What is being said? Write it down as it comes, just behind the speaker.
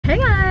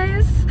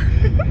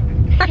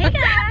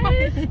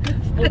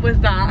What was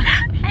that?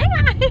 Hey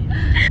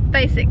guys.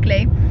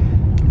 Basically,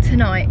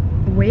 tonight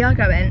we are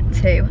going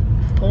to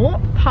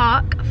Thorpe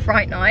Park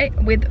Fright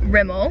Night with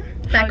Rimmel.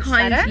 They're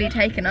kindly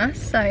taking us,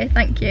 so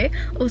thank you.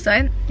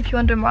 Also, if you're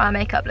wondering why our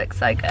makeup looks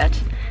so good,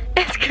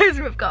 it's because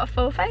we've got a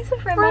full face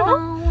of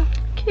Rimmel.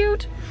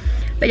 Cute.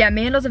 But yeah,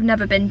 me and Loz have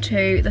never been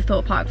to the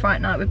Thorpe Park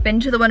Fright Night. We've been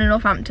to the one in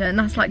Northampton.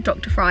 That's like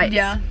Dr. Fright's.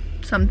 Yeah.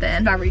 Something.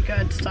 It's very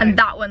good. So. And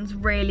that one's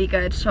really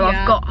good. So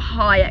yeah. I've got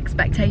high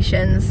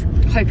expectations.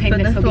 Hoping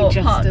this will be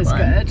just as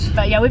good.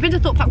 But yeah, we've been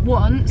to Thorpe Park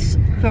once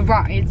for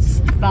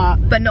rides,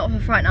 but not for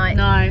Fright Night.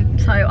 No.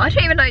 So I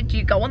don't even know. Do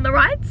you go on the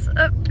rides?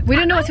 We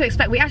don't know what to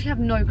expect. We actually have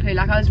no clue.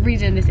 Like I was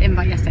reading this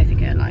invite yesterday,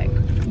 thinking like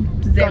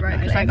zero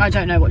clue. Like I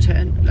don't know what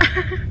to.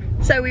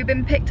 So we've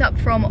been picked up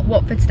from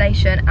Watford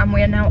Station, and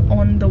we are now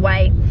on the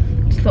way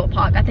to Thorpe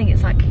Park. I think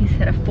it's like he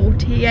said a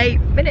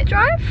 48-minute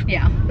drive.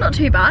 Yeah. Not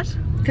too bad.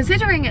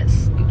 Considering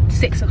it's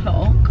 6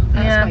 o'clock,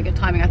 that's quite good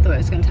timing. I thought it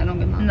was going to take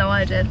longer than that. No,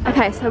 I did.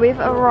 Okay, so we've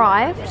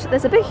arrived.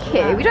 There's a big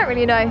queue. We don't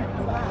really know.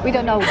 We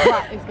don't know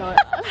what is going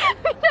on.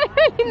 We don't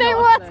really know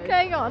what's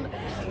going on.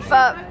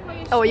 But,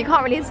 oh, you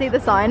can't really see the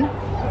sign.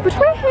 But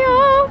we're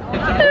here.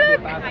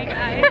 Look.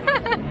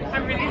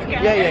 I'm really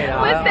scared.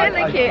 We're still in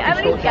the queue.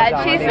 Emily's scared.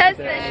 She says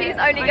that she's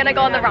only going to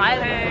go on the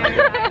ride.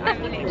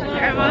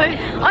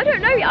 I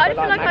don't know. I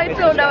feel like I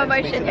feel no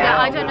emotion yet.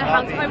 I don't know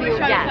how to feel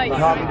yet.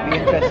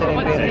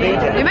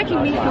 You're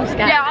making me feel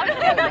scared. Yeah,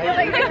 you're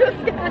making me feel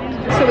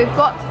scared. So we've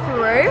got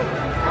through.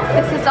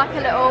 This is like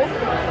a little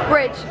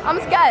bridge. I'm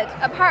scared.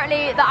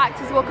 Apparently the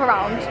actors walk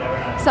around.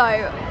 So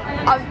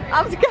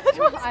I'm scared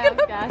what's gonna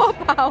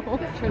pop out.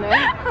 Literally.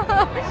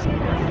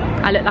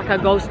 I look like a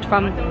ghost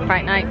from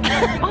Fright Night.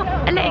 Oh,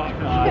 a lake.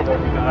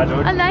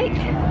 A lake.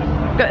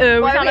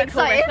 We sound like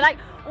tourists. Like,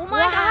 oh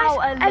my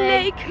gosh, a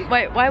lake.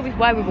 Wait, why are we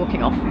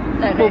walking off?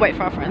 We'll wait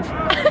for our friends.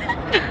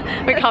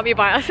 We can't be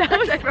by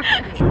ourselves.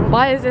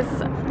 Why is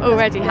this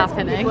already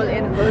happening?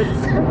 In the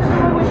woods.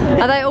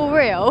 Are they all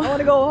real? I want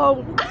to go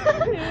home.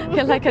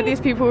 You're like, are these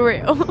people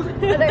real? I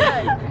don't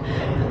know.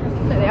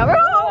 No, they are.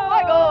 Oh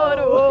my god.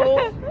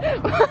 Oh.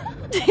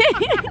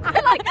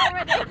 Like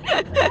already. I'm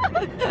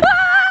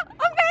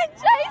getting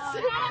chased.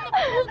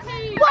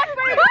 What?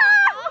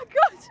 Oh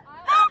god.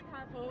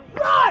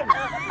 Run!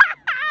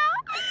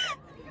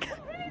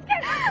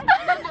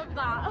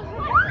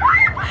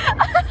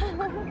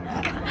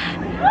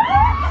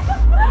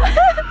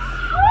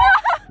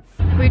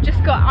 We've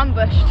just got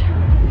ambushed,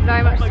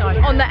 very much so,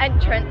 on the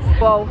entrance.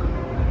 Whoa.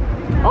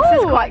 Oh,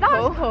 this is quite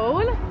cool.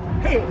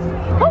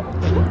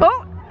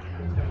 Oh,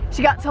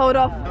 she got told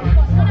off.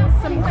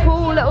 Some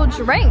cool little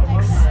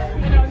drinks.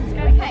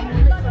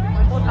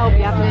 I'll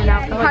be happening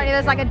now. Apparently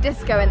there's like a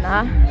disco in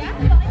there.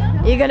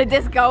 Are you gonna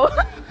disco?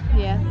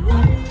 Yeah.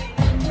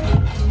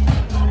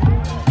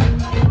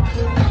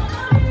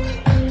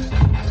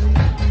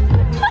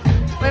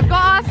 We've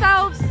got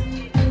ourselves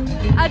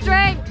a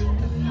drink.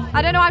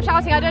 I don't know why I'm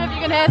shouting. I don't know if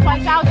you can hear, so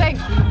I'm shouting.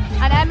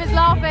 And Em is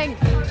laughing.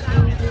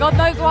 God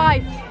knows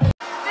why.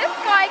 This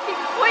guy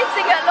keeps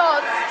pointing at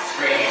Loz.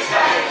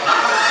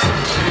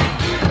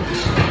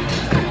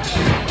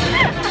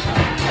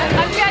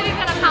 I'm really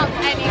gonna pounce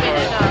any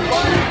minute now.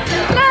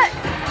 Look!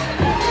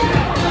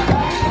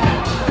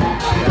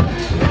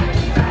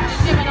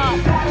 Giving up.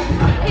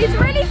 He's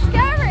really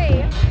scary.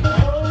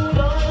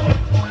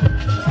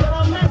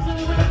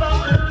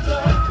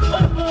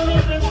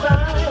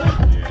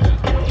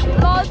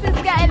 Loz is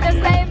getting the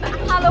same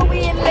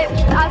Halloween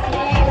lips as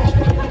me.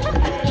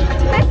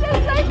 This is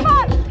so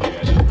fun!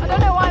 I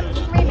don't know why I'm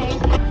screaming.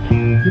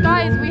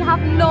 Guys, we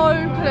have no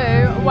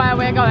clue where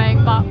we're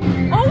going, but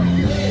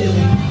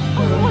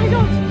oh my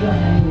god! Ah!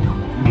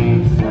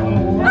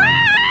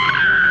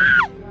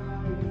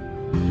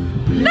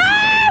 No!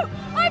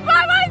 I'm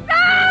by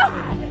myself!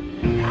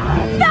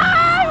 No!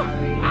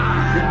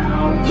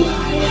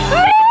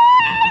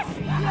 Please!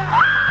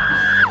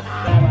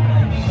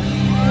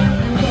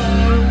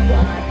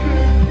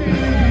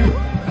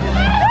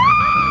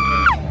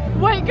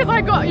 Wait, because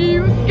I got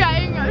you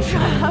getting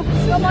trapped.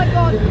 Oh my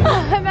god.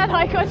 And then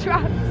I got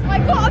trapped. I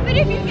got a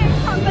video of you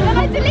getting trapped, but then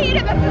I deleted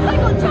it because I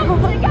got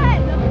trapped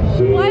again.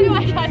 Why do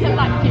I kind of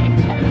like being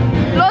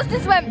chased? Loz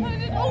just went,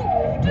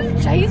 Oh,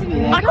 just chase me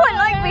then. I quite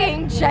like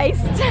being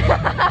chased.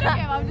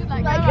 I'm just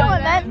like, Come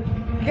on then.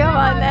 Come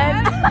on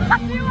then.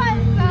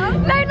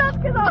 No, Loz,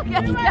 because I'll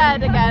get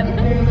scared again.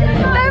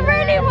 They're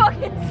really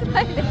walking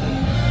slowly.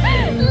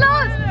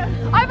 Loz,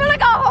 I feel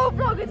like our whole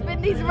vlog has been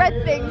these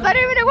red things. I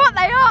don't even know what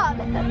they are.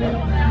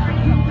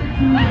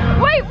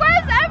 Wait,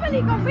 where's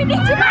Emily gone? We need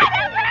to find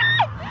Emily!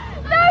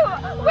 No,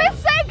 we're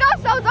setting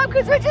ourselves up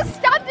because we're just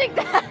standing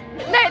there.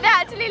 No, they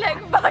actually look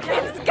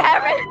fucking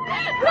scary.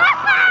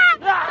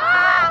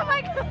 Oh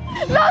my god.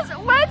 Loz,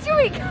 where do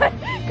we go?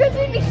 Because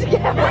we need to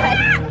get away.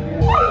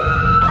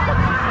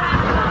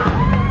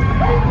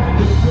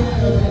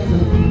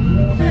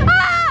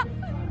 Ah!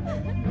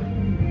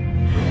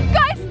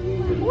 Guys,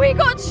 we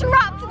got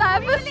trapped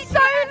there for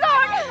so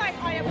long.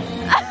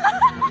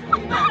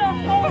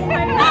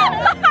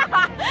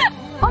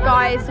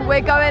 Guys,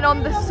 we're going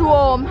on the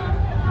swarm.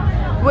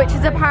 which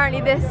is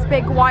apparently this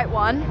big white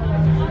one.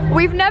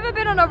 We've never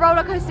been on a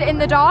roller coaster in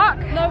the dark.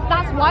 No,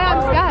 that's why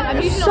I'm scared.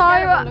 I'm usually not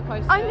scared of roller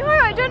coasters. I know,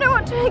 I don't know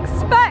what to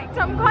expect.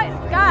 I'm quite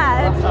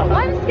scared.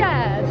 I'm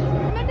scared.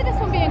 Remember this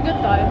one being good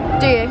though?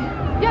 Do you?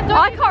 Yeah,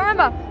 I can't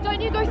remember. Don't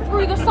you go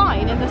through the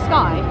sign in the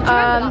sky? Do you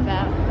remember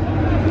that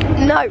bit?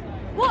 No.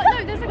 What?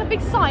 No, there's like a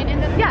big sign in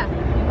the,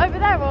 over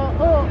there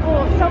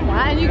or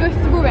somewhere, and you go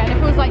through it and it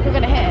feels like you're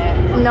gonna hit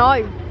it.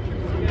 No.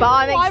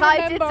 But I'm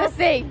excited to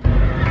see.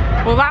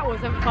 Well, that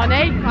wasn't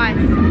funny. Guys,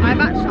 I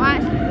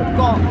actually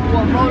forgot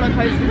what roller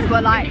coasters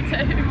were like.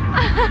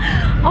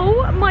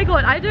 Oh my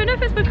god, I don't know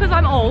if it's because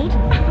I'm old.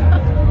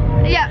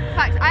 Yeah,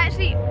 facts.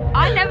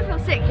 I never feel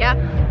sick, yeah?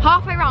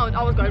 Halfway round,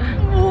 I was going,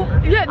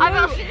 yeah, no,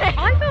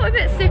 I felt a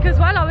bit sick as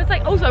well. I was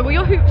like, also, were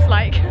your hoops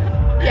like,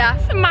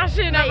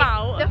 smashing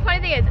about? The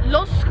funny thing is,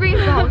 Loz screams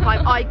the whole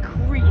time, I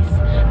crease.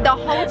 The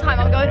whole time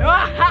I'm going,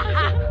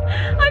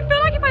 I feel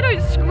like if I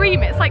don't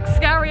scream, it's like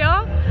scarier.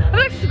 I feel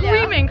like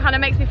screaming kind of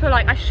makes me feel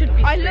like I should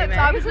be screaming.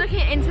 I was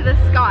looking into the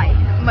sky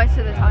most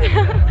of the time.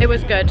 It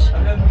was good.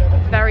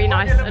 Very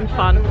nice and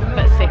fun,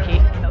 but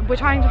sicky. We're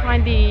trying to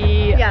find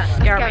the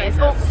scariest.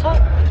 I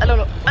don't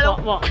know.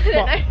 What? I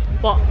don't know.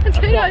 What? I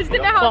don't know. I just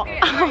didn't know how to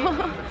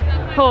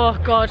Oh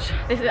god,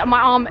 my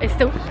arm is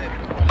still.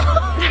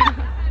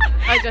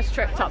 I just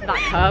tripped up that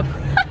curb.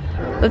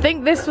 I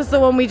think this was the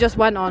one we just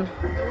went on.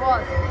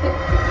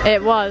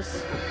 It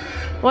was.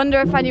 Wonder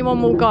if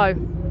anyone will go.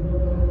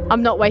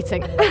 I'm not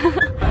waiting.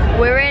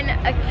 We're in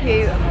a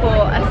queue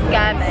for a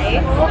scare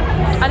maze.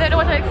 I don't know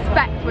what to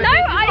expect. No,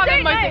 I don't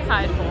know. I'm most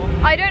excited for.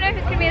 I don't know if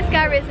it's going to be as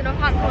scary as the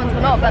Northampton ones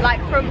or not, but like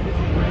from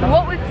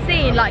what we've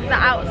seen, like the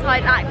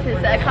outside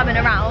actors that are coming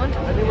around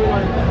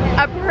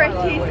are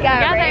pretty scary.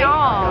 Yeah, they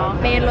are.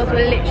 Me and Loz were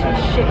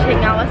literally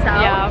shitting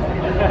ourselves. Yeah.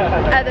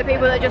 At the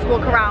people that just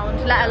walk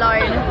around, let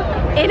alone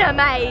in a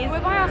maze.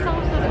 We're by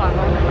ourselves as well.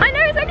 I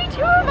know, it's only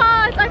 2 of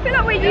us. I feel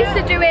like we're used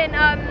to doing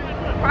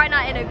Fright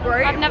Night in a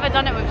group. We've never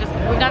done it with just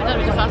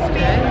us two.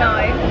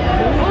 No.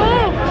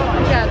 Oh.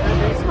 Yeah.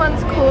 This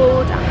one's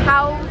called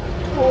House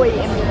Toy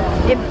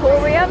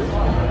Emporium.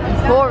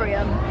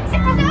 Emporium. It's so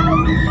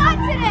fun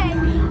today!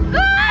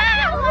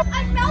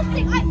 I'm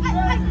melting! I feel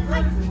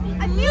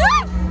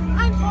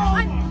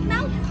like I'm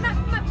melting.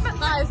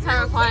 That is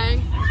terrifying.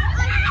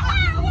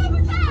 What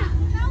was that?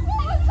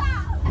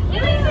 You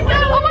need to go!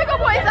 Oh my god,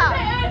 what is that?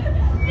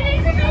 You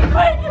need to go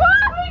quick!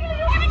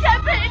 You're gonna get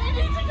bitten, you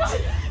need to go!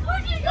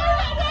 Where'd you go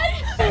that way?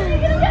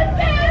 You're gonna get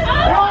bitten!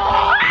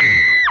 Oh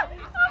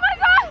my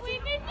god! We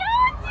did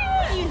not do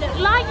it! You look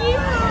like you...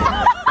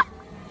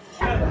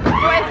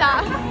 What is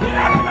that?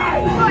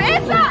 What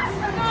is that?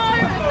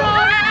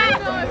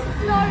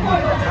 No!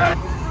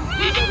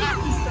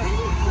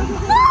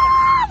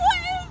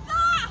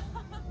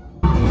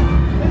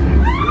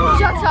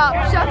 Shut up,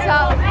 shut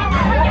up.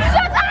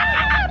 Shut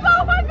up!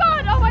 Oh my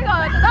god,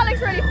 that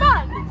looks really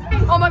fun.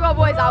 Oh my god,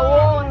 what is that? What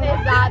is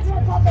that?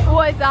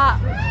 What is that?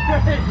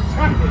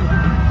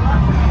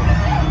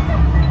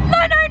 No,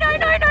 no, no,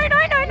 no, no, no,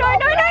 no, no, no,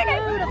 no, no.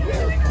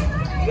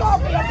 No,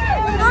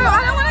 I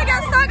don't want to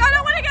get stuck, I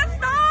don't want to get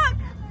stuck.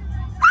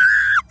 Ah,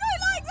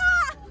 don't like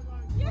that.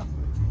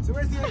 So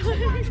where's the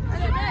exit? I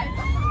don't know.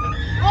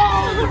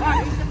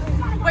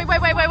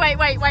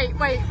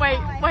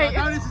 Wait.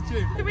 How is it to?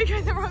 Did we go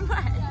the wrong way?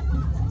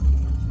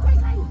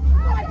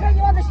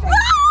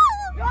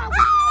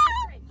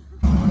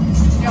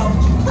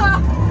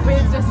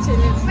 We're just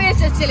chilling. We're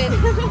just chilling.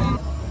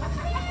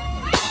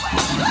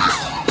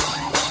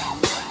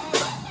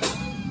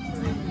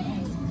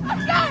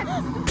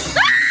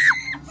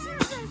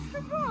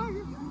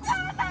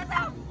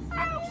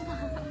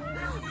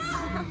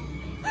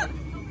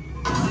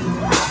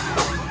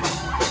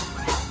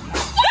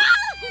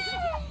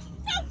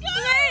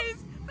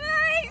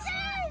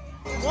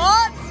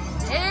 What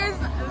is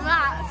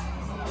that?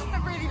 I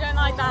really don't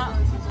like that.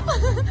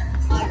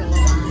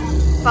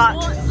 But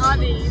What are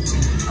these?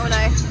 oh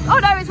no. Oh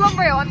no, it's one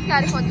real. I'm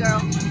scared it's one real.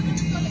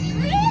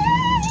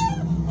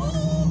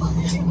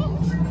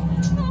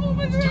 Oh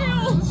my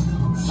god!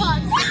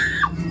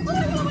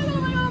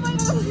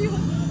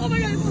 Oh my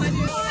god, it's behind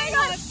you. Oh my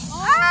god!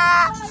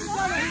 Ah!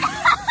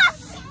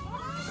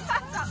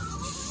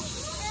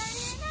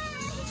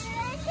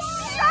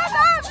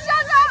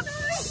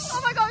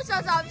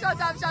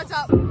 Shut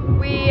up.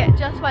 We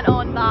just went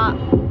on that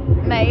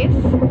maze.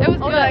 It was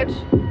good.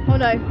 Oh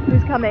no,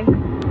 who's coming?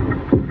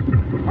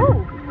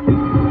 Oh,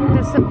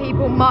 there's some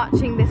people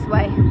marching this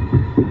way.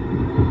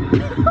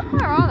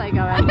 Where are they going?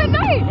 I don't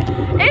know.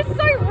 It's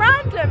so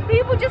random.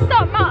 People just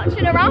start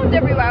marching around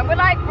everywhere and we're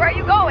like, where are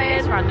you going?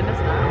 It's random,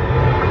 isn't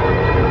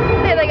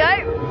it? There they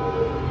go.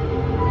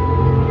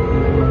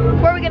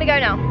 Where are we gonna go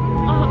now?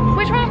 Oh,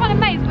 we're trying to find a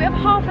maze. We have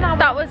half an hour.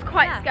 That was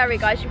quite scary,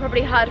 guys. You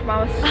probably heard from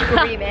our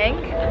screaming.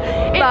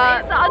 It's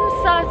the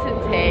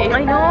uncertainty.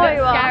 I know.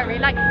 That's scary.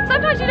 Like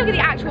sometimes you look at the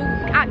actual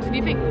actors and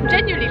you think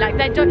genuinely like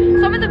they don't.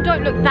 Some of them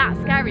don't look that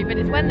scary, but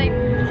it's when they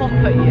pop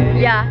at you.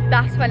 Yeah,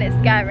 that's when it's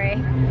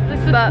scary.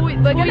 But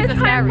We're gonna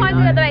try and find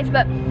another maze,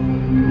 but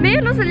me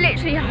and Loz are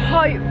literally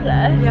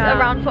hopeless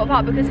around Thorpe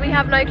Park because we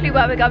have no clue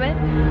where we're going.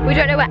 We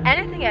don't know where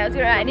anything is.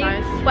 We don't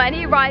know where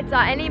any rides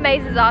are, any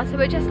mazes are. So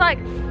we're just like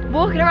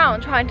walking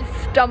around trying to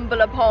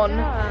stumble upon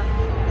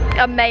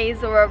a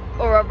maze or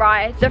a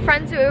ride. The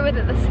friends who we were with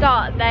at the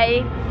start,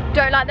 they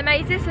don't like the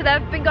mazes, so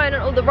they've been going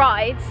on all the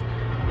rides.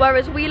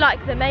 Whereas we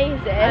like the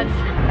mazes.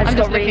 I'm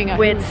just looking at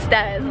weird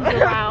stairs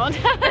around.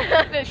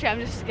 Literally, I'm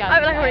just scared. I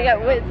feel like I'm gonna get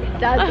weird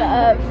stairs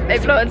that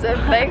influencer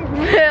thing.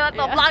 I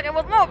thought vlogging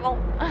was normal.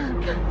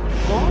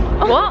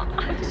 What?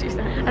 What did you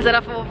say? I said I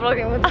thought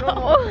vlogging was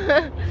normal.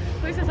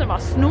 What is this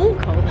about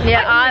snorkel?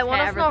 Yeah, I want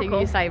to everything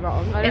snorkel. You say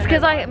wrong. It's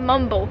because I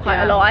mumble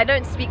quite a lot. I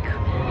don't speak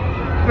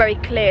very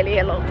clearly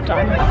a lot of the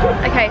time.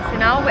 Okay, so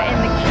now we're in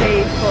the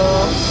queue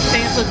for I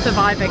think it's called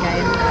Survivor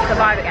Games.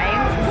 Survivor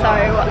Games. So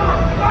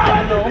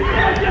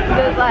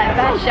there's like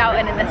they're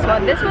shouting in this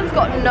one. This one's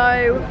got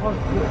no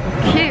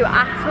queue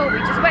at all. We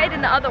just waited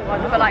in the other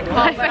one for like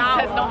half an hour.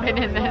 My face has not been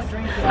in this.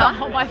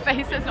 Oh, my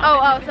face has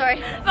not been sorry.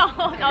 No,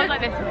 I was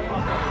like this.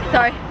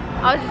 Sorry.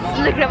 I was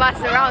just looking at my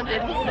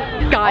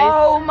surroundings. Guys.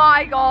 Oh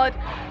my god.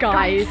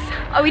 Guys.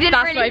 Oh, we didn't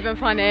That's really, not even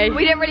funny.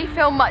 We didn't really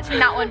film much in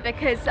that one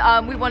because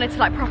we wanted to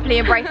like properly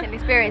embrace it and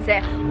experience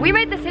it. We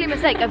made the silly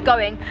mistake of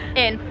going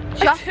in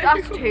just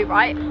us two,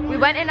 right? We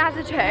went in as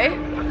a two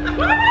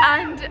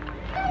and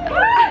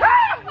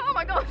oh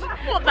my gosh.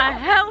 What the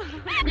hell?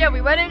 Yeah,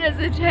 we went in as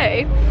a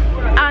two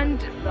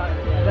and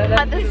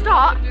at the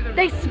start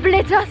they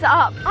split us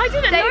up. I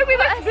didn't know we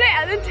were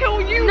split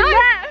until you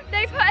left.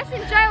 They put us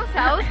in jail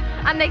cells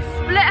and they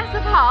split us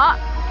apart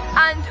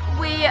and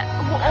we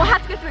had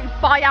to go through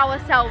by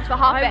ourselves for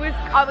half of it.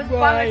 I was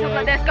by myself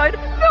like this going,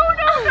 no.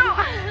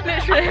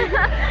 Literally.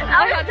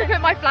 I had to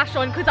put my flash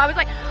on because I was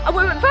like,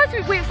 first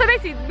so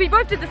basically we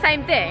both did the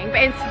same thing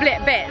but in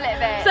split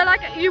bits. So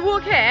like you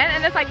walk in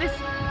and there's like this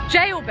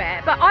jail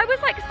bit, but I was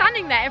like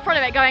standing there in front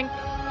of it going,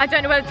 I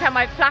don't know whether to turn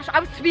my flash. I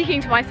was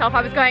speaking to myself.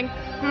 I was going,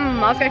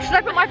 should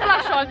I put my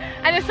flash on?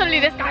 And then suddenly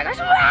this guy goes,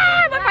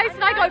 Wah! In my face,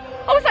 and I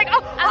was like,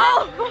 oh.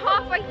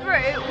 Halfway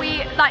through,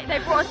 they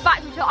brought us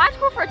back to each other. I had to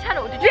call for a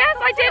tunnel. Did you? Yes,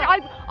 I did.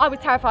 I was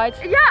terrified.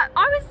 Yeah,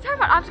 I was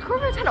terrified. I was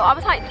calling for a tunnel. I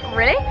was like,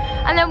 really?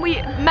 And then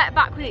we met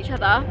back with each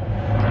other,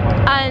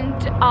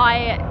 and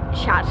I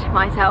shat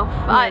myself.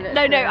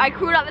 I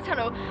crawled out the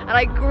tunnel and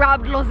I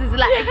grabbed Loz's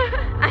leg,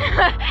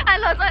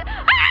 and Loz like,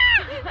 ah!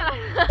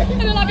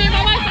 And then I'll be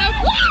by myself.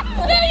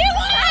 There you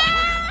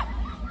are!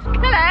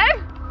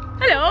 Hello.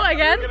 Hello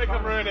again. I'm gonna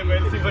come ruin it, but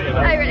it seems like you're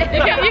Oh, really?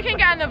 You can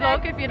get in the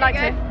vlog if you'd like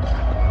to.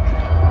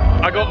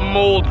 I got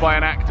mauled by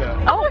an actor.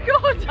 Oh my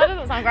god, that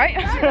doesn't sound great.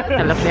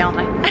 They're lovely, aren't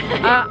they?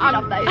 I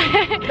love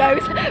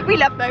those. We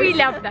love those. We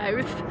love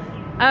those.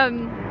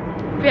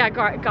 But yeah,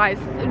 guys,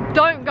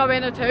 don't go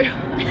in a two.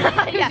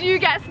 Because you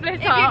get split up.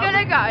 If you're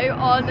gonna go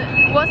on,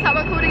 what's that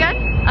one called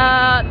again?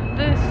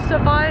 The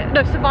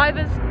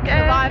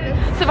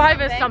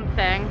Survivors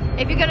something.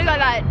 If you're gonna go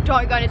there,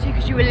 don't go in a two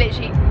because you will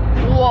literally,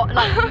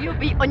 you'll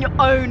be on your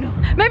own.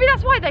 Maybe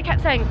that's why they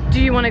kept saying, do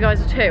you want to go as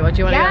a two or do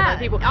you want to go with other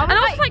people? And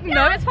I was like,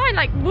 no, it's fine.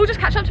 Like, we'll just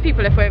catch up to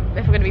people if we're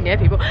gonna be near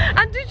people.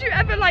 And did you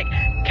ever like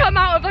come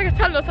out of like a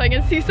tunnel or something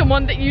and see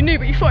someone that you knew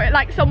but you thought it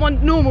like someone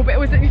normal but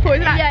you thought it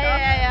was an actor?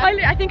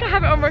 Yeah. I think I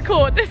have it on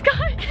record. This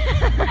guy,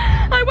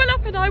 I went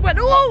up and I went,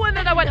 oh, and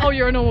then I went, oh,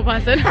 you're a normal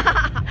person.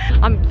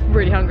 I'm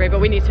really hungry, but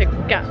we need to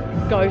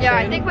go soon. Yeah,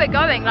 I think we're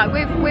going. Like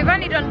we've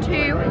only done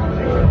 2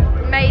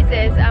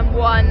 mazes and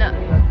 1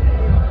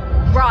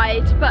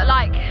 ride, but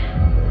like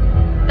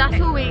that's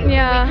all we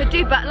could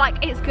do. But like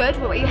it's good.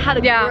 We had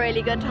a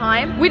really good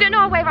time. We don't know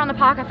our way around the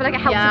park. I feel like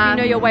it helps if you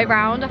know your way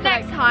around.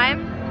 Next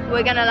time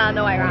we're gonna learn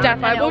the way around.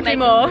 Definitely, we'll do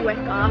more.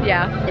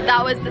 Yeah.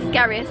 That was the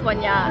scariest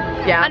one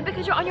yet. Yeah. And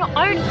because you're on your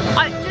own, do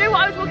you know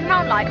what I was walking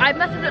around like? I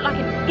must have looked like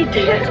an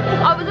idiot.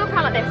 I was walking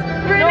around like this.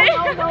 Really?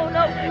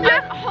 No.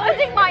 I'm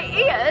holding my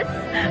ears.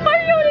 Why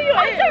are you holding your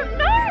ears? I don't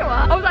know.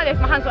 I was like this,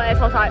 my hands were like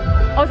this, I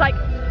was like,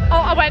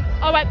 oh,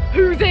 I went,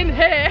 who's in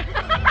here?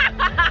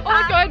 I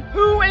was going,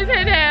 who is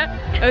in here?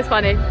 It was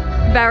funny.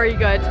 Very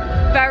good.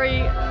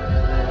 Definitely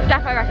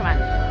recommend.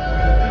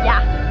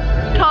 Yeah.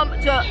 Come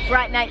to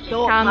Fright Night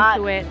Thorpe Park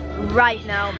to it right now.